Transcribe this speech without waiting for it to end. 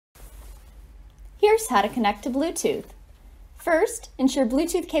Here's how to connect to Bluetooth. First, ensure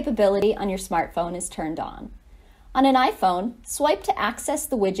Bluetooth capability on your smartphone is turned on. On an iPhone, swipe to access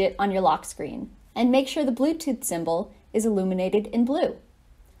the widget on your lock screen and make sure the Bluetooth symbol is illuminated in blue.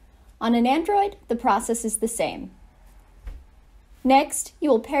 On an Android, the process is the same. Next, you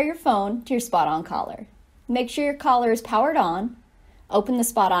will pair your phone to your SpotOn collar. Make sure your collar is powered on, open the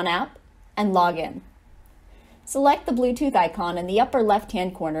SpotOn app, and log in. Select the Bluetooth icon in the upper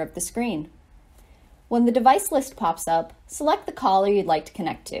left-hand corner of the screen. When the device list pops up, select the collar you'd like to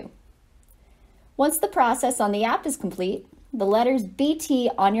connect to. Once the process on the app is complete, the letters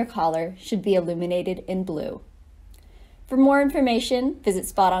BT on your collar should be illuminated in blue. For more information, visit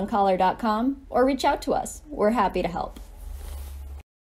SpotOnCollar.com or reach out to us. We're happy to help.